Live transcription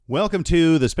Welcome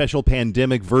to the special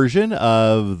pandemic version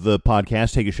of the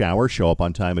podcast, Take a Shower, Show Up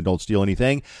on Time, and Don't Steal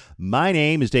Anything. My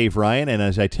name is Dave Ryan, and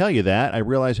as I tell you that, I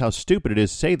realize how stupid it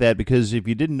is to say that, because if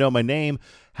you didn't know my name,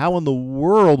 how in the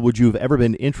world would you have ever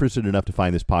been interested enough to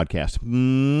find this podcast?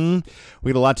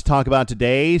 We got a lot to talk about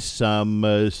today,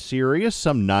 some serious,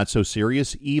 some not so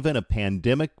serious, even a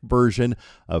pandemic version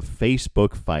of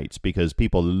Facebook fights, because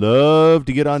people love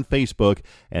to get on Facebook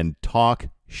and talk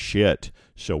shit.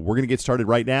 So we're going to get started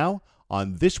right now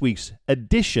on this week's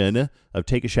edition of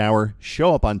Take a Shower,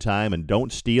 Show Up on Time, and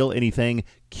Don't Steal Anything.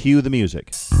 Cue the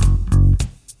music.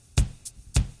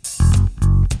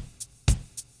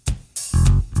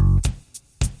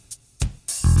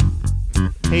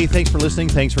 Hey, thanks for listening.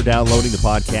 Thanks for downloading the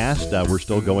podcast. We're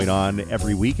still going on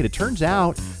every week, and it turns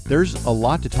out there's a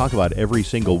lot to talk about every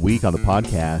single week on the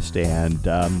podcast. And,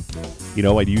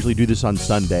 I usually do this on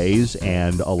Sundays,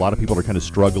 and a lot of people are kind of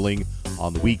struggling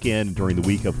on the weekend during the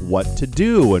week of what to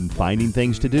do and finding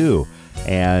things to do.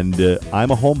 And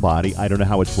I'm a homebody. I don't know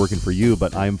how it's working for you,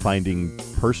 but I'm finding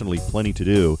personally plenty to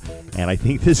do. And I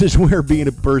think this is where being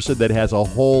a person that has a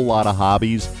whole lot of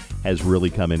hobbies has really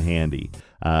come in handy.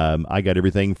 I got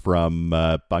everything from,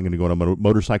 I'm going to go on a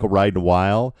motorcycle ride in a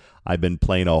while. I've been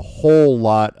playing a whole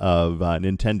lot of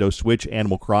Nintendo Switch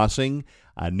Animal Crossing,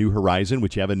 New Horizon,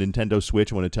 which you have a Nintendo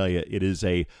Switch. I want to tell you, it is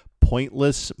a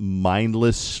pointless,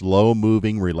 mindless,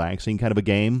 slow-moving, relaxing kind of a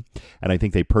game, and I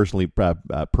think they purposely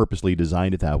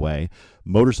designed it that way.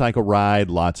 Motorcycle ride,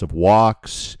 lots of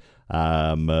walks.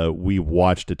 We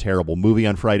watched a terrible movie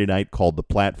on Friday night called The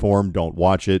Platform. Don't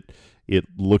watch it. It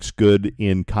looks good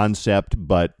in concept,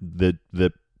 but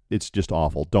it's just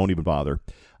awful. Don't even bother.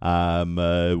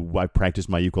 I practiced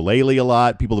my ukulele a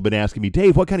lot. People have been asking me,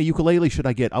 Dave, what kind of ukulele should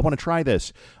I get? I want to try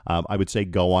this. I would say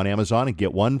go on Amazon and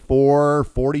get one for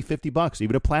 $40, $50.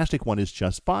 Even a plastic one is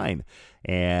just fine.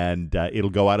 And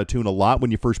it'll go out of tune a lot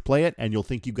when you first play it, and you'll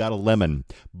think you've got a lemon.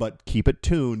 But keep it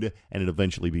tuned, and it'll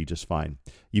eventually be just fine.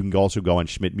 You can also go on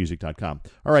schmidtmusic.com.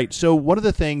 All right, so one of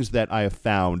the things that I have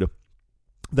found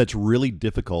that's really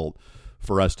difficult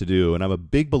for us to do, and I'm a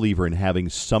big believer in having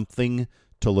something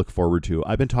to look forward to.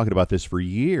 I've been talking about this for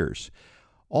years.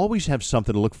 Always have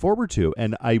something to look forward to.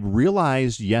 And I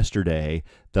realized yesterday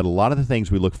that a lot of the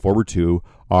things we look forward to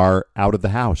are out of the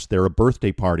house. They're a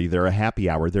birthday party. They're a happy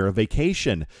hour. They're a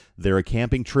vacation. They're a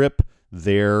camping trip.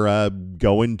 They're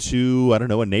going to,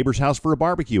 a neighbor's house for a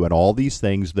barbecue, and all these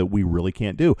things that we really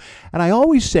can't do. And I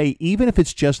always say, even if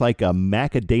it's just like a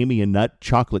macadamia nut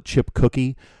chocolate chip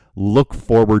cookie, look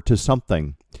forward to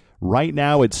something. Right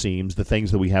now, it seems the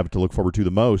things that we have to look forward to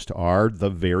the most are the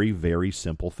very, very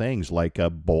simple things, like a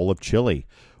bowl of chili,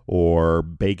 or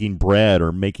baking bread,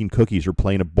 or making cookies, or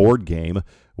playing a board game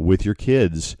with your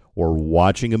kids, or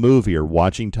watching a movie, or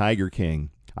watching Tiger King.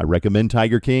 I recommend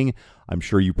Tiger King. I'm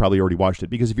sure you probably already watched it,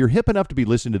 because if you're hip enough to be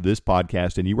listening to this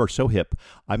podcast, and you are so hip,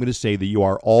 I'm going to say that you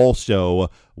are also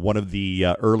one of the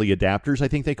early adapters, I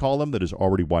think they call them, that has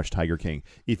already watched Tiger King.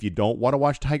 If you don't want to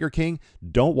watch Tiger King,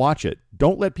 don't watch it.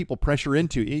 Don't let people pressure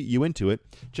you into it,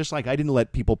 just like I didn't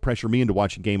let people pressure me into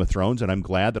watching Game of Thrones, and I'm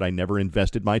glad that I never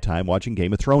invested my time watching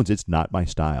Game of Thrones. It's not my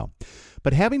style.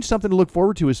 But having something to look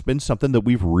forward to has been something that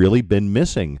we've really been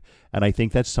missing, and I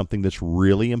think that's something that's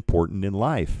really important in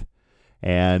life.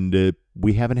 And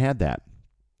we haven't had that.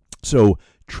 So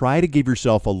try to give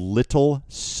yourself a little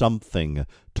something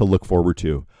to look forward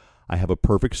to. I have a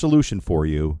perfect solution for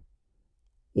you.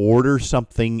 Order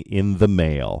something in the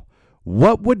mail.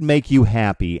 What would make you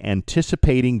happy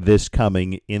anticipating this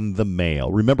coming in the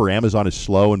mail? Remember, Amazon is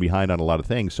slow and behind on a lot of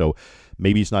things, so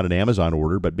maybe it's not an Amazon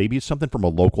order, but maybe it's something from a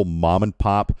local mom and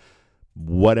pop,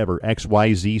 whatever,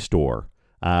 XYZ store.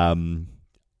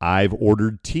 I've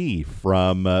ordered tea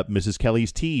from Mrs.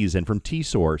 Kelly's Teas and from Tea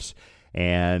Source,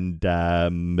 and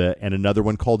another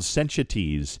one called Sencha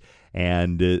Teas.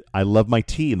 And I love my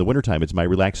tea in the wintertime. It's my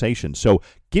relaxation. So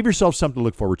give yourself something to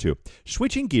look forward to.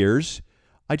 Switching gears,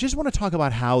 I just want to talk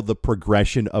about how the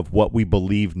progression of what we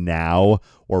believe now,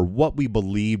 or what we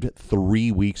believed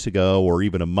 3 weeks ago, or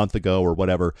even a month ago, or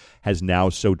whatever, has now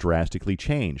so drastically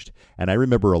changed. And I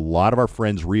remember a lot of our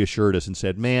friends reassured us and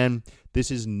said, man, this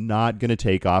is not going to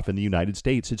take off in the United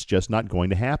States. It's just not going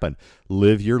to happen.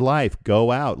 Live your life.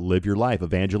 Go out. Live your life.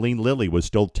 Evangeline Lilly was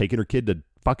still taking her kid to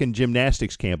fucking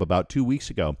gymnastics camp about 2 weeks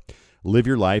ago. Live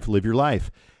your life. Live your life.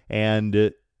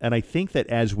 And I think that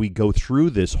as we go through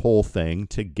this whole thing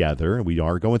together, and we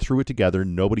are going through it together,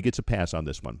 nobody gets a pass on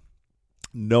this one.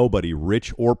 Nobody,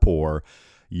 rich or poor,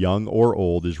 young or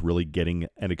old, is really getting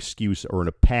an excuse or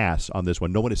a pass on this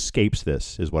one. No one escapes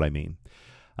this, is what I mean.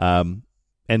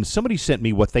 And somebody sent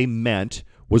me what they meant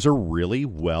was a really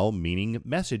well-meaning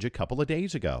message a couple of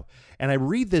days ago. And I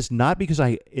read this not because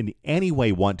I in any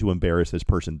way want to embarrass this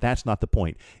person. That's not the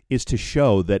point. It's to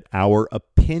show that our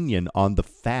opinion on the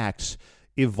facts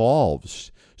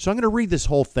evolves. So I'm going to read this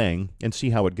whole thing and see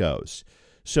how it goes.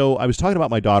 So I was talking about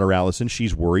my daughter, Allison.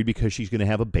 She's worried because she's going to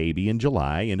have a baby in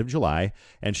July, end of July,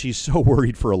 and she's so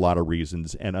worried for a lot of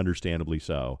reasons, and understandably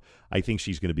so. I think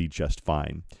she's going to be just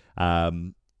fine.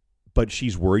 But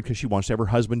she's worried because she wants to have her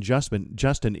husband,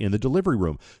 Justin, in the delivery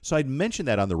room. So I'd mentioned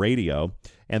that on the radio,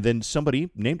 and then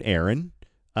somebody named Aaron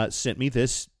sent me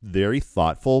this very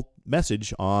thoughtful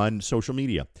message on social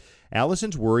media.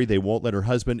 Allison's worried they won't let her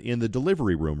husband in the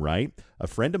delivery room, right? A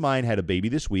friend of mine had a baby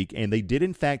this week, and they did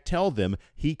in fact tell them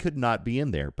he could not be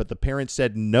in there. But the parents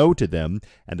said no to them,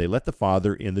 and they let the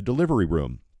father in the delivery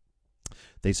room.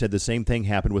 They said the same thing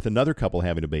happened with another couple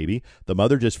having a baby. The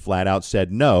mother just flat out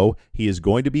said, no, he is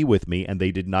going to be with me, and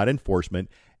they did not enforcement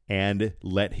and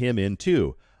let him in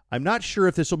too. I'm not sure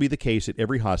if this will be the case at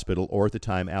every hospital or at the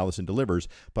time Allison delivers,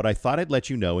 but I thought I'd let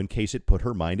you know in case it put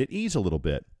her mind at ease a little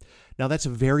bit. Now, that's a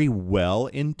very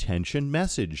well-intentioned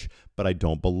message, but I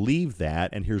don't believe that,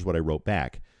 and here's what I wrote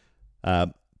back.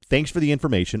 Thanks for the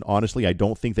information. Honestly, I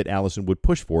don't think that Allison would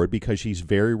push for it because she's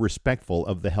very respectful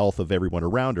of the health of everyone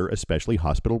around her, especially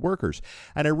hospital workers.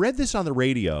 And I read this on the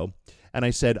radio, and I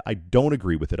said, I don't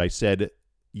agree with it. I said,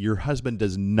 your husband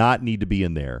does not need to be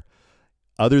in there.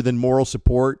 Other than moral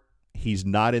support, he's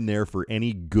not in there for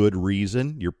any good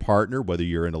reason. Your partner, whether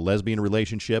you're in a lesbian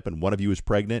relationship and one of you is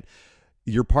pregnant,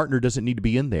 your partner doesn't need to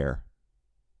be in there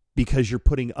because you're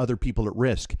putting other people at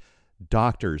risk.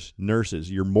 Doctors,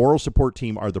 nurses, your moral support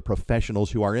team are the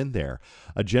professionals who are in there.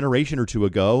 A generation or two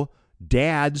ago,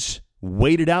 dads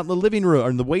waited out in the living room or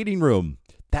in the waiting room.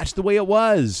 That's the way it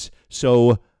was.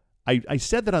 So I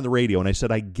said that on the radio, and I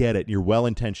said, I get it. You're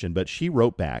well-intentioned. But she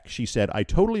wrote back. She said, I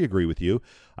totally agree with you.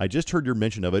 I just heard your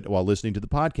mention of it while listening to the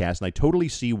podcast, and I totally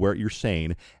see what you're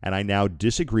saying, and I now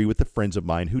disagree with the friends of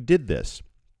mine who did this.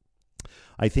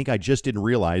 I think I just didn't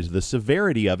realize the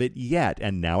severity of it yet,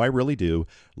 and now I really do,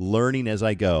 learning as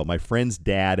I go. My friend's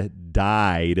dad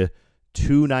died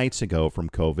 2 nights ago from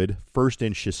COVID, first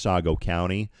in Chisago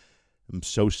County. I'm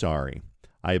so sorry.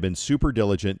 I have been super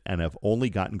diligent and have only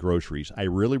gotten groceries. I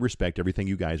really respect everything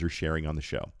you guys are sharing on the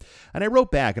show. And I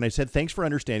wrote back and I said, thanks for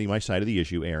understanding my side of the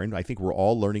issue, Aaron. I think we're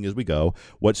all learning as we go.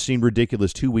 What seemed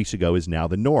ridiculous 2 weeks ago is now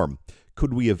the norm.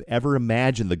 Could we have ever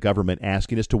imagined the government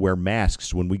asking us to wear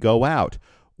masks when we go out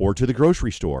or to the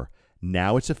grocery store?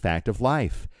 Now it's a fact of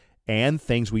life. And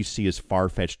things we see as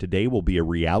far-fetched today will be a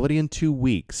reality in 2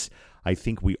 weeks. I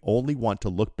think we only want to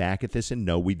look back at this and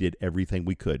know we did everything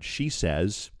we could. She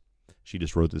says, she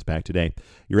just wrote this back today,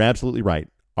 you're absolutely right.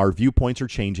 Our viewpoints are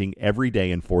changing every day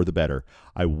and for the better.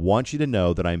 I want you to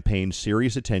know that I'm paying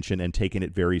serious attention and taking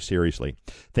it very seriously.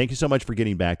 Thank you so much for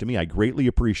getting back to me. I greatly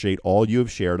appreciate all you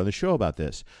have shared on the show about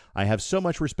this. I have so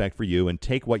much respect for you and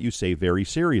take what you say very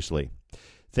seriously.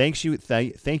 Thank you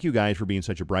guys for being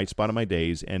such a bright spot in my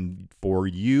days and for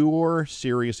your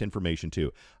serious information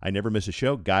too. I never miss a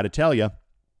show. Gotta tell you,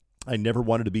 I never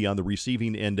wanted to be on the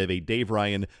receiving end of a Dave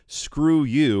Ryan, screw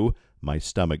you. My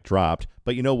stomach dropped.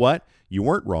 But you know what? You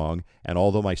weren't wrong. And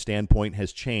although my standpoint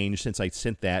has changed since I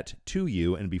sent that to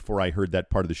you and before I heard that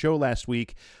part of the show last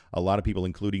week, a lot of people,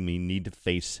 including me, need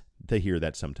to hear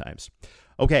that sometimes.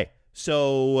 Okay,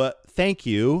 so thank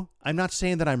you. I'm not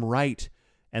saying that I'm right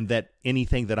and that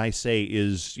anything that I say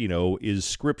is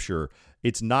scripture.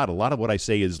 It's not. A lot of what I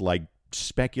say is like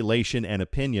speculation and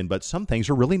opinion, but some things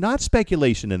are really not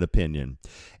speculation and opinion.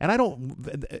 And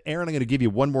Aaron, I'm going to give you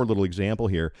one more little example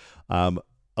here. A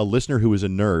listener who is a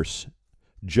nurse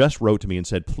just wrote to me and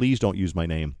said, please don't use my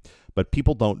name, but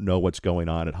people don't know what's going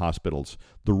on at hospitals.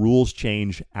 The rules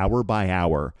change hour by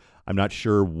hour. I'm not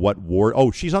sure what ward.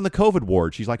 Oh, she's on the COVID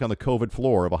ward. She's like on the COVID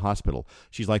floor of a hospital.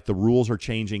 She's like, the rules are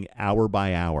changing hour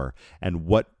by hour.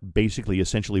 And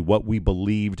essentially what we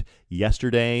believed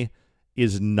yesterday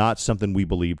is not something we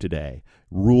believe today.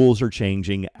 Rules are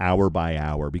changing hour by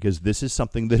hour because this is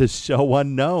something that is so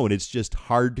unknown. It's just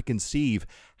hard to conceive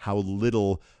how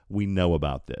little we know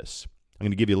about this. I'm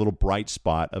going to give you a little bright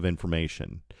spot of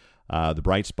information. The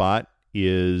bright spot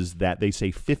is that they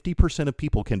say 50% of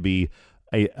people can be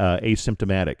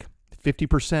asymptomatic.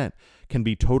 50% can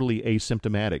be totally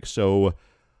asymptomatic. So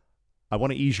I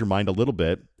want to ease your mind a little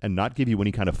bit and not give you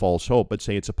any kind of false hope, but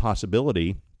say it's a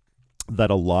possibility that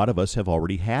a lot of us have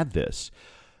already had this.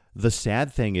 The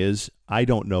sad thing is, I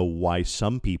don't know why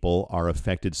some people are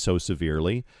affected so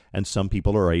severely and some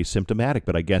people are asymptomatic,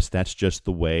 but I guess that's just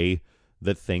the way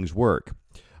that things work.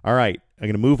 All right, I'm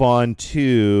going to move on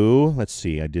to, let's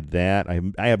see, I did that.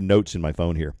 I have notes in my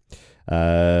phone here.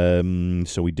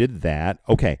 So we did that.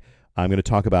 Okay, I'm going to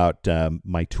talk about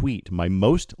my tweet, my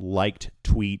most liked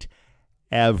tweet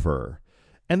ever.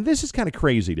 And this is kind of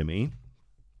crazy to me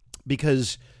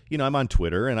because, I'm on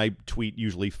Twitter and I tweet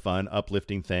usually fun,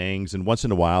 uplifting things. And once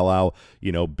in a while I'll,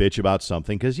 bitch about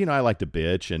something because, I like to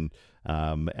bitch.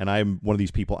 And I'm one of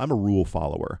these people, I'm a rule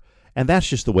follower. And that's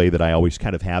just the way that I always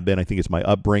kind of have been. I think it's my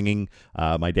upbringing.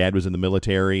 My dad was in the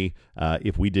military.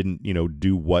 If we didn't,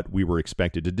 do what we were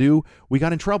expected to do, we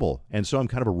got in trouble. And so I'm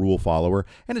kind of a rule follower.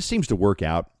 And it seems to work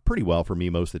out pretty well for me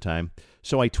most of the time.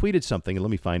 So I tweeted something, and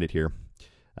let me find it here.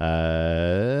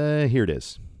 Here it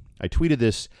is. I tweeted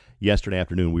this yesterday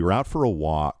afternoon. We were out for a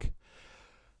walk,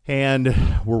 and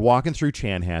we're walking through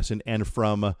Chanhassen, and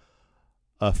from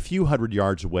a few hundred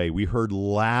yards away, we heard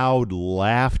loud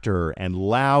laughter and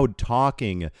loud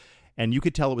talking, and you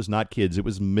could tell it was not kids. It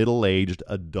was middle-aged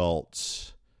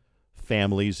adults,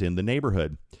 families in the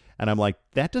neighborhood. And I'm like,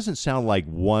 that doesn't sound like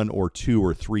one or two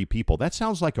or three people. That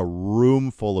sounds like a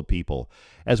room full of people.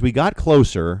 As we got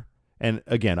closer, and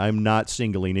again, I'm not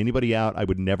singling anybody out. I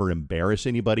would never embarrass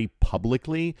anybody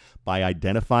publicly by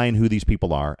identifying who these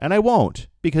people are. And I won't,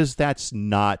 because that's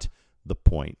not the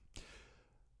point.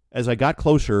 As I got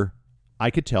closer,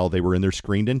 I could tell they were in their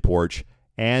screened-in porch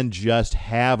and just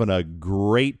having a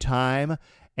great time.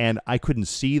 And I couldn't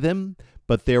see them,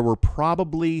 but there were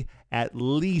probably at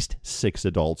least 6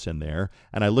 adults in there.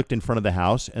 And I looked in front of the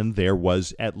house, and there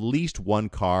was at least one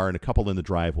car and a couple in the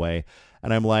driveway.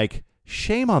 And I'm like,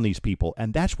 shame on these people.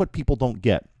 And that's what people don't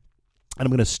get. And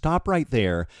I'm going to stop right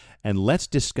there, and let's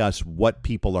discuss what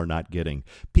people are not getting.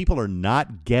 People are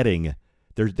not getting.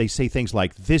 They say things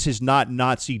like, this is not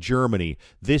Nazi Germany,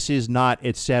 this is not,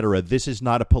 etc., this is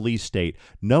not a police state.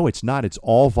 No, it's not. It's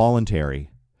all voluntary.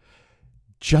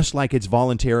 Just like it's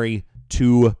voluntary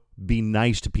to be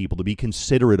nice to people, to be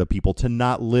considerate of people, to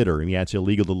not litter. And yeah, it's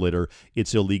illegal to litter.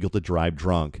 It's illegal to drive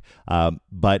drunk.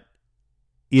 But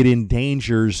it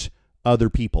endangers other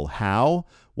people. How?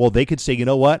 Well, they could say, you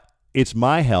know what? It's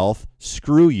my health.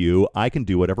 Screw you. I can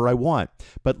do whatever I want.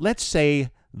 But let's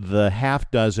say the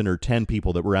half dozen or 10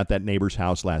 people that were at that neighbor's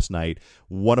house last night,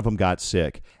 one of them got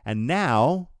sick. And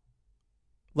now,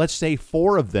 let's say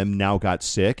 4 of them now got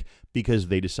sick because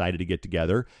they decided to get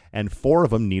together, and 4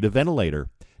 of them need a ventilator.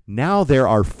 Now there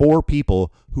are 4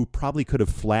 people who probably could have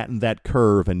flattened that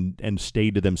curve and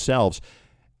stayed to themselves.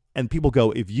 And people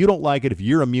go, if you don't like it, if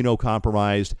you're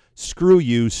immunocompromised, screw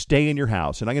you, stay in your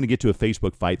house. And I'm going to get to a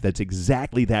Facebook fight that's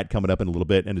exactly that coming up in a little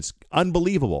bit, and it's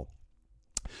unbelievable.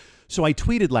 So I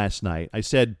tweeted last night, I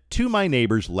said, to my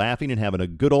neighbors laughing and having a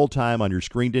good old time on your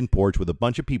screened-in porch with a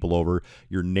bunch of people over,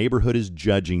 your neighborhood is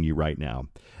judging you right now.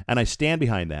 And I stand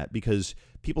behind that because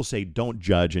people say don't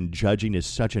judge, and judging is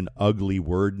such an ugly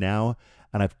word now.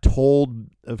 And I've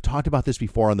talked about this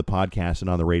before on the podcast and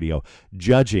on the radio.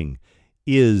 Judging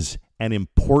is an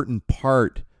important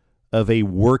part of a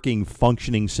working,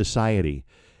 functioning society.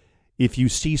 If you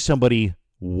see somebody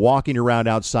walking around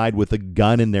outside with a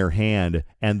gun in their hand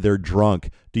and they're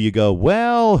drunk, do you go,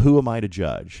 well, who am I to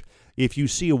judge? If you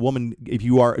see a woman, if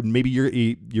you are, maybe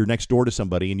you're next door to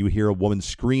somebody and you hear a woman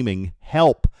screaming,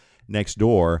 help, next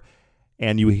door,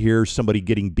 and you hear somebody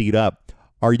getting beat up,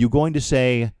 are you going to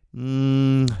say,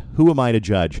 who am I to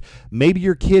judge? Maybe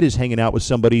your kid is hanging out with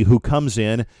somebody who comes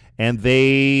in and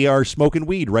they are smoking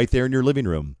weed right there in your living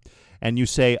room. And you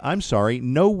say, I'm sorry,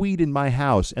 no weed in my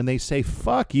house. And they say,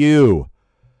 fuck you.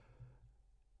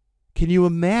 Can you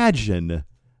imagine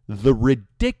the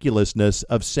ridiculousness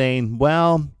of saying,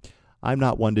 well, I'm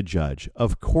not one to judge?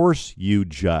 Of course you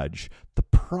judge. The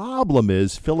problem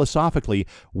is, philosophically,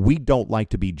 we don't like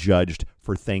to be judged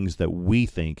for things that we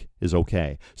think is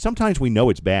okay. Sometimes we know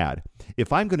it's bad.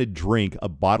 If I'm going to drink a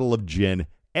bottle of gin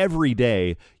every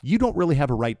day, you don't really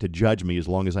have a right to judge me as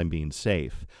long as I'm being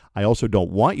safe. I also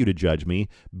don't want you to judge me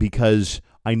because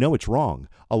I know it's wrong.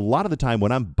 A lot of the time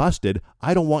when I'm busted,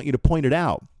 I don't want you to point it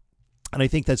out. And I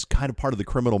think that's kind of part of the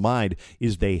criminal mind,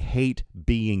 is they hate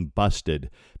being busted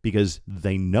because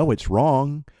they know it's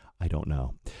wrong. I don't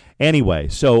know. Anyway,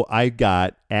 so I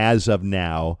got, as of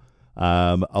now,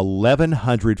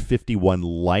 1,151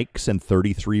 likes and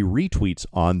 33 retweets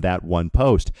on that one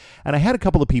post. And I had a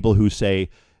couple of people who say,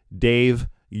 Dave,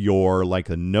 you're like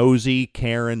a nosy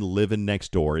Karen living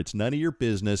next door. It's none of your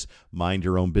business. Mind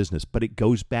your own business. But it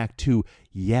goes back to,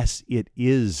 yes, it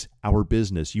is our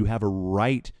business. You have a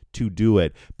right to do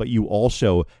it, but you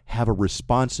also have a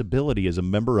responsibility as a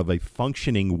member of a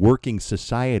functioning, working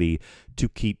society to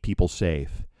keep people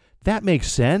safe. That makes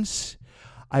sense.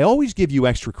 I always give you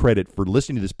extra credit for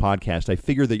listening to this podcast. I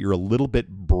figure that you're a little bit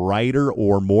brighter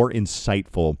or more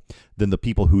insightful than the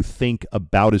people who think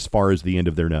about as far as the end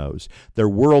of their nose. Their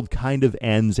world kind of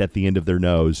ends at the end of their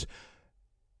nose,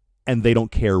 and they don't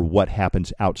care what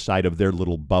happens outside of their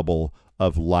little bubble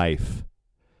of life.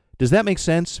 Does that make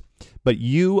sense? But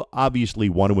you obviously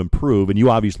want to improve, and you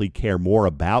obviously care more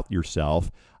about yourself.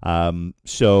 Or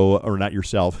not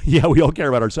yourself. Yeah, we all care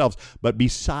about ourselves, but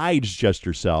besides just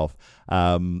yourself.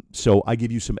 So I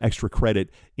give you some extra credit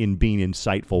in being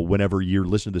insightful whenever you're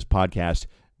listening to this podcast.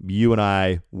 You and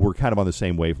I, we're kind of on the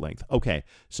same wavelength. Okay,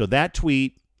 so that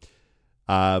tweet,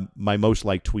 my most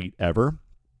liked tweet ever.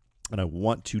 And I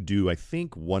want to do, I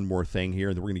think, one more thing here,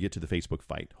 and then we're going to get to the Facebook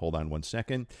fight. Hold on one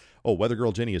second. Oh, Weather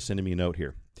Girl Jenny is sending me a note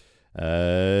here.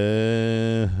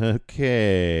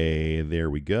 Okay, there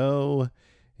we go.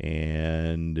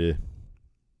 And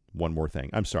one more thing.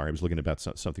 I'm sorry, I was looking about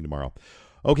something tomorrow.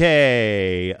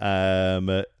 Okay,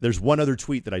 there's one other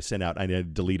tweet that I sent out. I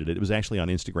deleted it. It was actually on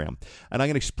Instagram. And I'm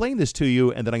going to explain this to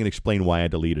you, and then I'm going to explain why I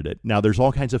deleted it. Now, there's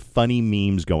all kinds of funny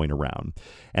memes going around.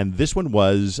 And this one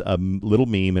was a little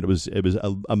meme, and it was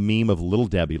a meme of Little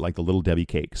Debbie, like the Little Debbie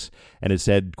cakes. And it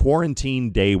said,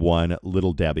 Quarantine Day 1,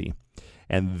 Little Debbie.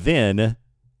 And then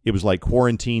it was like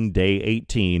Quarantine Day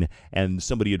 18, and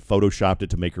somebody had photoshopped it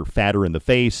to make her fatter in the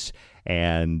face.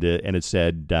 And it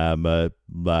said,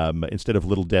 instead of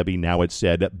Little Debbie, now it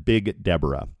said Big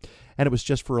Deborah. And it was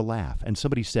just for a laugh. And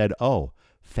somebody said, oh,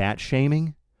 fat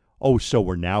shaming? Oh, so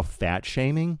we're now fat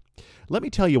shaming? Let me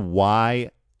tell you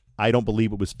why I don't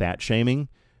believe it was fat shaming.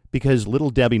 Because Little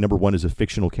Debbie, number one, is a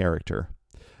fictional character.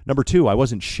 Number two, I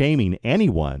wasn't shaming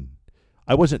anyone.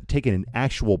 I wasn't taking an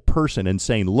actual person and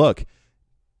saying, look,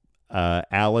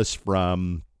 Alice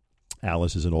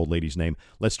is an old lady's name.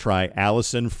 Let's try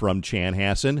Allison from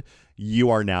Chanhassen. You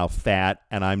are now fat,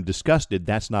 and I'm disgusted.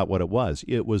 That's not what it was.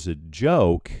 It was a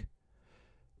joke,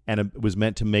 and it was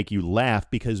meant to make you laugh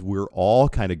because we're all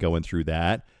kind of going through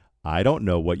that. I don't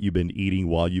know what you've been eating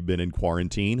while you've been in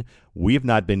quarantine. We have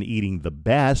not been eating the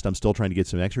best. I'm still trying to get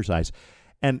some exercise.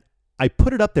 And I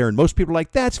put it up there, and most people are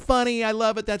like, that's funny. I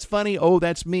love it. That's funny. Oh,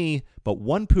 that's me. But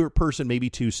one person, maybe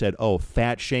two, said, oh,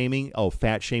 fat shaming. Oh,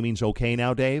 fat shaming's okay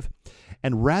now, Dave.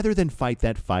 And rather than fight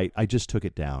that fight, I just took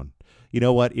it down. You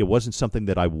know what? It wasn't something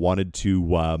that I wanted to,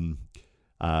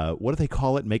 what do they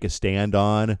call it? Make a stand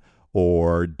on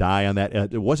or die on that.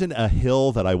 It wasn't a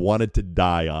hill that I wanted to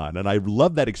die on. And I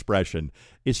love that expression.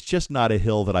 It's just not a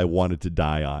hill that I wanted to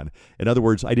die on. In other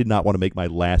words, I did not want to make my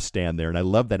last stand there. And I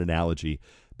love that analogy.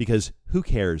 Because who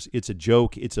cares? It's a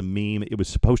joke. It's a meme. It was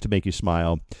supposed to make you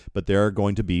smile. But there are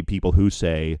going to be people who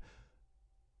say,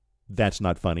 that's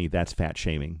not funny. That's fat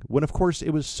shaming. When, of course, it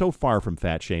was so far from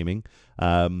fat shaming.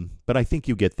 But I think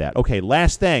you get that. Okay,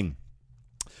 last thing.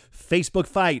 Facebook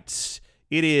Fights.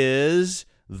 It is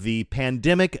the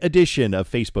pandemic edition of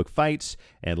Facebook Fights.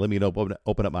 And let me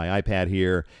open up my iPad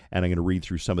here, and I'm going to read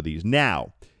through some of these.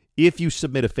 Now, if you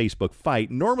submit a Facebook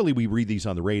fight, normally we read these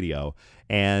on the radio,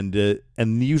 and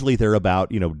usually they're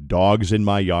about, dogs in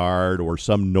my yard or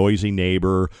some noisy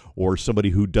neighbor or somebody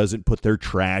who doesn't put their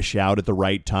trash out at the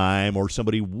right time or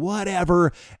somebody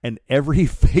whatever. And every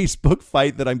Facebook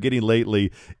fight that I'm getting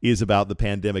lately is about the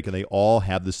pandemic, and they all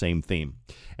have the same theme.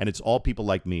 And it's all people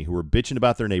like me who are bitching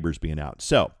about their neighbors being out.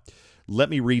 So let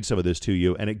me read some of this to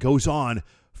you, and it goes on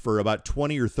for about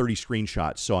 20 or 30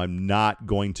 screenshots, so I'm not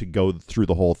going to go through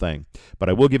the whole thing. But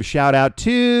I will give a shout-out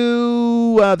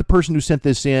to the person who sent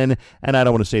this in, and I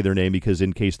don't want to say their name because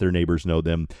in case their neighbors know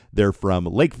them, they're from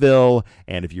Lakeville,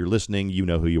 and if you're listening, you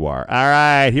know who you are. All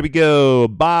right, here we go.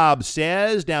 Bob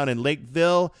says, down in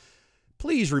Lakeville,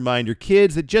 please remind your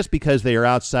kids that just because they are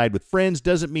outside with friends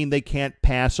doesn't mean they can't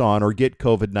pass on or get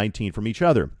COVID-19 from each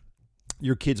other.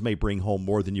 Your kids may bring home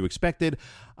more than you expected.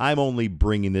 I'm only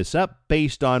bringing this up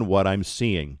based on what I'm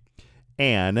seeing.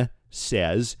 Anne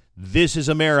says, this is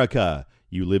America.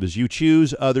 You live as you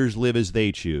choose. Others live as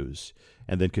they choose.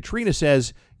 And then Katrina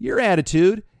says, your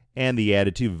attitude and the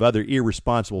attitude of other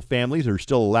irresponsible families who are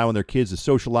still allowing their kids to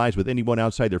socialize with anyone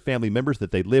outside their family members that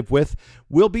they live with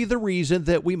will be the reason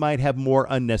that we might have more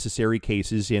unnecessary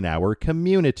cases in our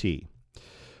community.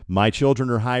 My children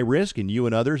are high risk, and you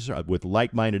and others with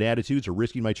like-minded attitudes are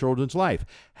risking my children's life.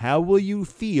 How will you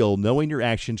feel knowing your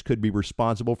actions could be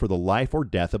responsible for the life or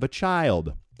death of a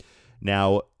child?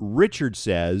 Now, Richard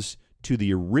says to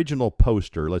the original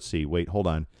poster, let's see, wait, hold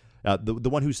on. The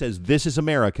one who says, this is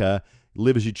America,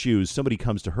 live as you choose, somebody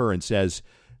comes to her and says,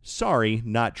 sorry,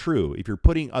 not true. If you're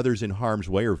putting others in harm's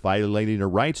way or violating their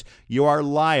rights, you are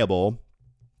liable,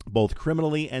 both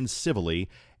criminally and civilly,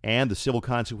 and the civil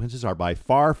consequences are by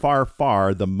far, far,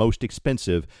 far the most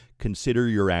expensive. Consider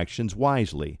your actions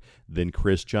wisely." Then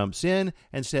Chris jumps in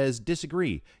and says,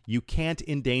 "Disagree. You can't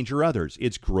endanger others.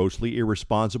 It's grossly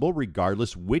irresponsible,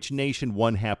 regardless which nation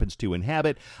one happens to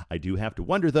inhabit. I do have to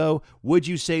wonder, though, would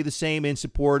you say the same in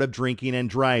support of drinking and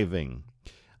driving?"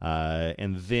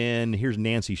 And then here's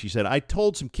Nancy. She said, "I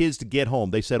told some kids to get home.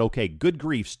 They said, okay, good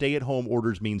grief, stay-at-home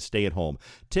orders mean stay at home.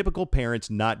 Typical parents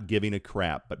not giving a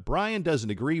crap." But Brian doesn't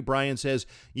agree. Brian says,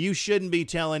 "You shouldn't be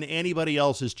telling anybody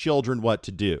else's children what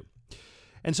to do."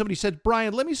 And somebody said,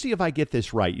 "Brian, let me see if I get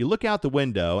this right. You look out the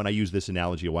window," and I used this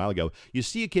analogy a while ago, "you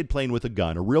see a kid playing with a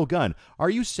gun, a real gun. Are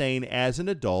you saying, as an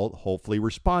adult, hopefully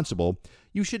responsible,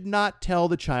 you should not tell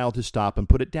the child to stop and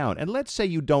put it down? And let's say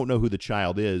you don't know who the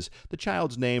child is, the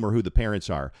child's name, or who the parents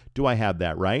are. Do I have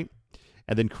that right?"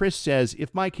 And then Chris says,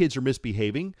 "If my kids are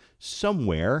misbehaving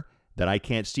somewhere that I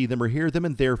can't see them or hear them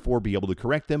and therefore be able to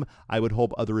correct them, I would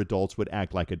hope other adults would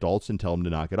act like adults and tell them to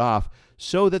knock it off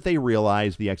so that they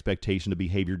realize the expectation of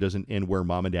behavior doesn't end where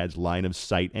mom and dad's line of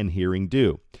sight and hearing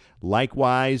do.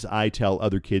 Likewise, I tell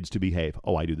other kids to behave."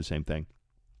 Oh, I do the same thing.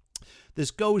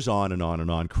 This goes on and on and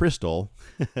on. Crystal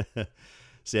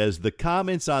says, "The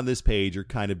comments on this page are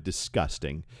kind of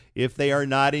disgusting. If they are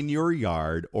not in your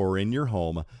yard or in your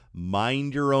home,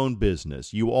 mind your own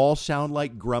business. You all sound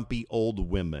like grumpy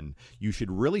old women. You should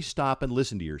really stop and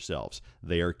listen to yourselves.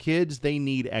 They are kids. They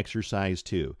need exercise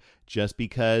too. Just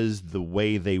because the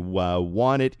way they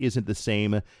want it isn't the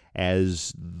same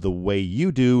as the way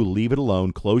you do, leave it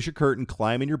alone. Close your curtain,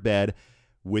 climb in your bed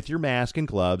with your mask and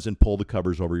gloves, and pull the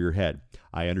covers over your head.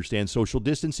 I understand social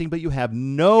distancing, but you have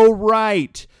no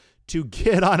right to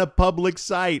get on a public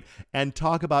site and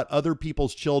talk about other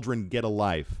people's children. Get a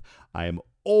life. I am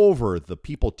over the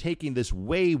people taking this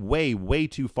way, way, way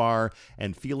too far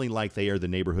and feeling like they are the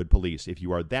neighborhood police. If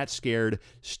you are that scared,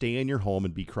 stay in your home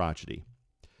and be crotchety."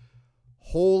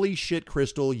 Holy shit,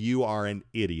 Crystal, you are an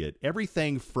idiot.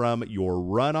 Everything from your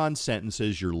run-on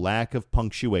sentences, your lack of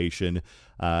punctuation,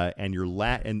 and your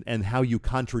and how you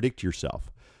contradict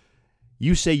yourself.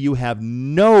 You say you have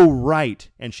no right,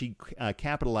 and she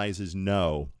capitalizes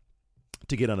no,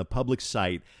 to get on a public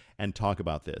site and talk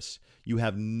about this. You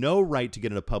have no right to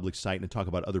get on a public site and talk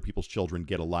about other people's children.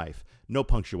 Get a life. No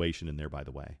punctuation in there, by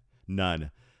the way.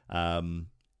 None.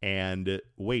 And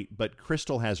wait, but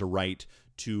Crystal has a right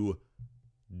to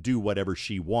do whatever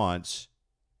she wants,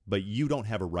 but you don't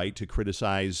have a right to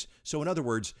criticize. So in other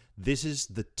words, this is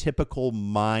the typical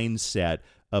mindset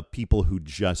of people who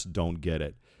just don't get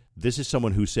it. This is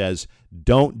someone who says,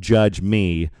 "Don't judge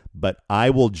me, but I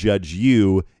will judge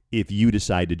you if you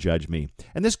decide to judge me."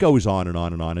 And this goes on and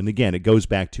on and on. And again, it goes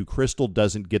back to Crystal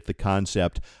doesn't get the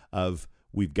concept of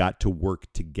we've got to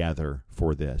work together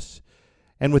for this.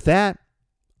 And with that,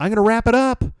 I'm going to wrap it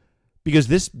up. Because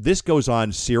this goes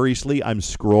on seriously. I'm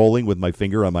scrolling with my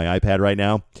finger on my iPad right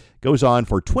now. Goes on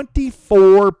for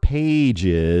 24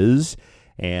 pages,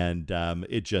 and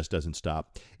it just doesn't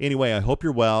stop. Anyway, I hope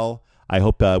you're well. I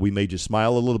hope we made you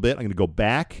smile a little bit. I'm going to go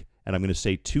back, and I'm going to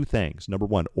say two things. Number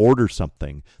one, order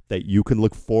something that you can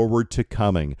look forward to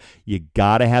coming. You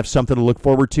got to have something to look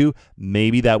forward to.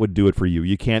 Maybe that would do it for you.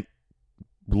 You can't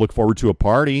look forward to a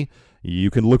party.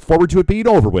 You can look forward to it being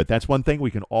over with. That's one thing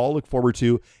we can all look forward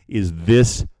to, is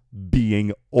this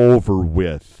being over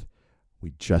with.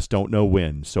 We just don't know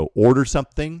when. So order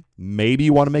something. Maybe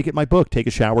you want to make it my book. Take a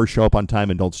shower, show up on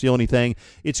time, and don't steal anything.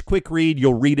 It's a quick read.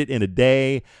 You'll read it in a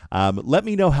day. Let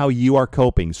me know how you are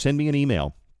coping. Send me an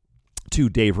email to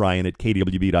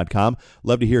daveryan@kwb.com.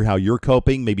 Love to hear how you're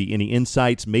coping, maybe any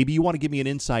insights. Maybe you want to give me an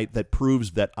insight that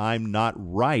proves that I'm not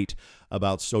right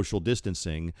about social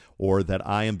distancing, or that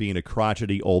I am being a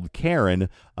crotchety old Karen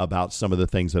about some of the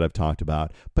things that I've talked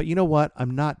about. But you know what?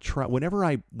 I'm not whenever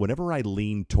I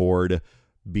lean toward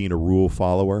being a rule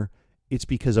follower, it's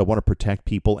because I want to protect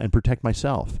people and protect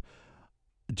myself.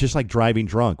 Just like driving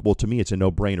drunk. Well, to me, it's a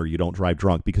no-brainer. You don't drive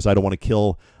drunk, because I don't want to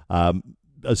kill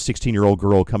a 16-year-old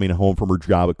girl coming home from her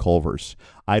job at Culver's.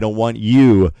 I don't want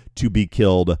you to be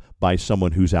killed by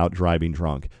someone who's out driving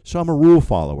drunk. So I'm a rule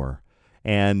follower.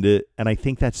 And I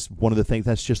think that's one of the things,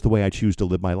 that's just the way I choose to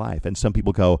live my life. And some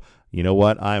people go, you know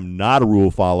what, I'm not a rule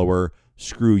follower,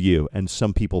 screw you. And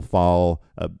some people fall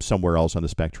somewhere else on the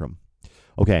spectrum.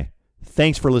 Okay,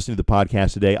 thanks for listening to the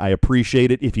podcast today. I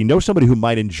appreciate it. If you know somebody who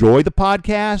might enjoy the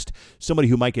podcast, somebody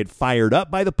who might get fired up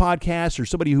by the podcast, or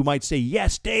somebody who might say,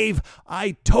 yes, Dave,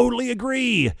 I totally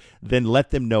agree, then let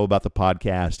them know about the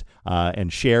podcast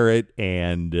and share it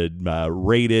and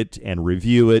rate it and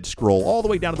review it. Scroll all the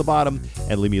way down to the bottom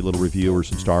and leave me a little review or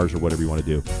some stars or whatever you want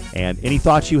to do. And any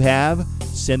thoughts you have,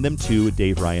 send them to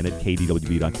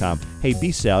daveryan@kwb.com. Hey,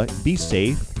 be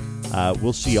safe.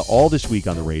 We'll see you all this week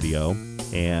on the radio.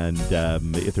 And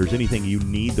if there's anything you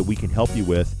need that we can help you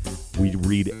with, we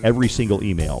read every single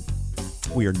email.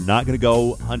 We are not going to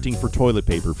go hunting for toilet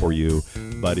paper for you,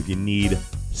 but if you need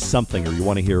something or you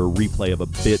want to hear a replay of a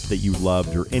bit that you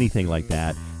loved or anything like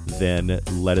that, then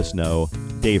let us know.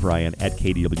 Dave Ryan at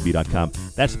KDWB.com.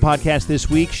 That's the podcast this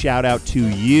week. Shout out to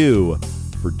you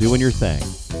for doing your thing,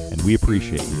 and we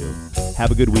appreciate you.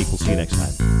 Have a good week. We'll see you next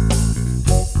time.